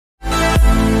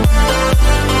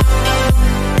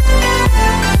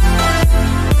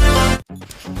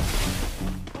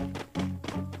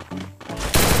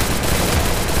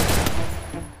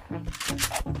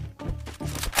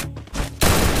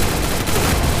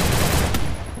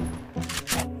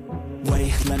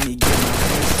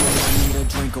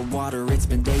water, it's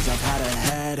been days I've had a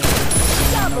headache.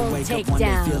 I wanna wake up one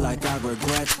day, feel like I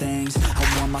regret things. I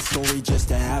want my story just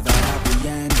to have a happy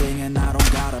ending, and I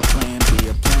don't got a plan B,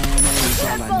 a plan A is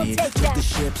all I need. Took the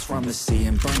ships from the sea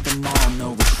and burnt them all, no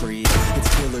retreat. It's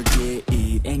kill or get,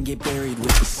 eat, and get buried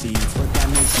with the seeds, but that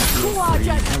makes me feel free.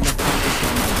 Hella focused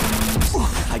on my dreams.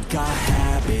 I got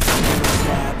habits, they're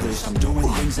established. I'm doing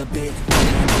things a bit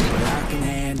random, but I can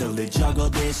handle it. Juggle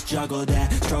this, juggle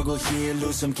that, struggle here,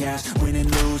 lose some cash, win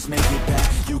and lose, make it back.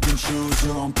 You can choose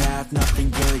your own path, nothing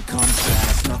good comes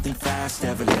fast, nothing fast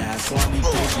ever lasts. So I'll be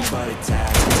patient but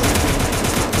attack, everything like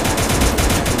it's my last.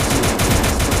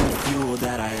 From the fuel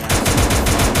that I have,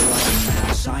 follow like a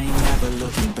match, I ain't never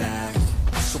looking back.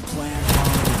 So plan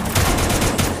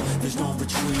hard, there's no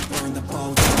retreat, burn the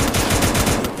boats,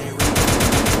 there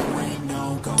ain't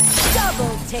no going.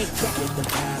 Double take that. Get the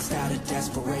past out of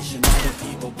desperation. Other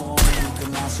people born who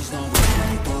can last, there's no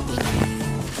retreat. But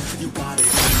believe you got it.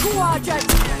 Quadrant.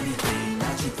 Anything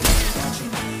that you think that you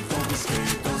need, don't be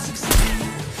scared, go succeed.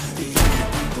 The only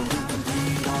people who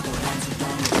compete are the ones who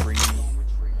don't retreat.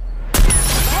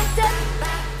 Enter.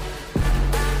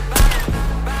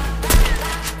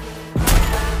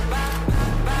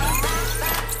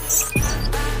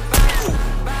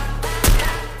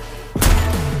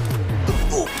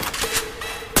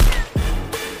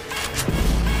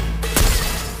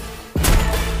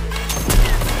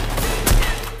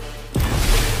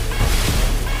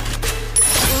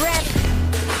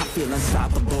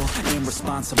 Unstoppable,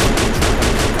 irresponsible,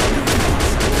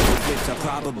 it's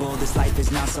improbable. This life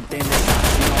is not something that's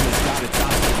optional. It's not a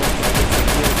obstacle. It's a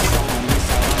gift, so I miss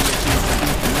out on the chance to be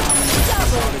phenomenal.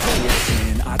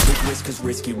 I take risks cause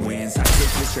risky wins. I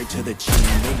take it straight to the chin.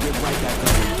 They get right back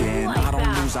up again. I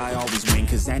don't lose, I always win,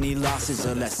 cause any loss is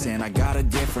a lesson. I got a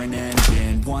different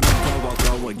engine. Wanna go,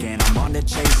 I'll go again. I'm on the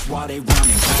chase while they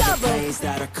running. All the plays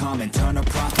that are coming. Turn a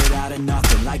profit out of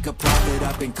nothing. Like a prophet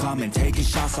up and coming. Taking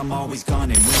shots, I'm always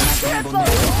gunning. When I gamble,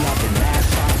 never bluffing. Last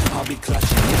shot, I'll be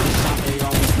clutching. Every shot they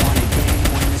always wanted. Game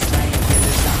when it's lame, kill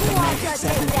it's not the man.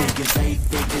 7 figures, 8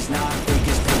 figures, 9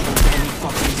 figures. People, any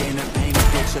fucking entertainment.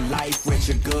 Get your life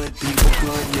richer, good people,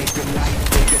 good liquor, life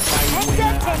bigger, fight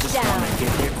winner. I just wanna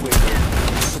get there quicker.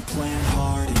 So plan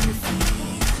hard.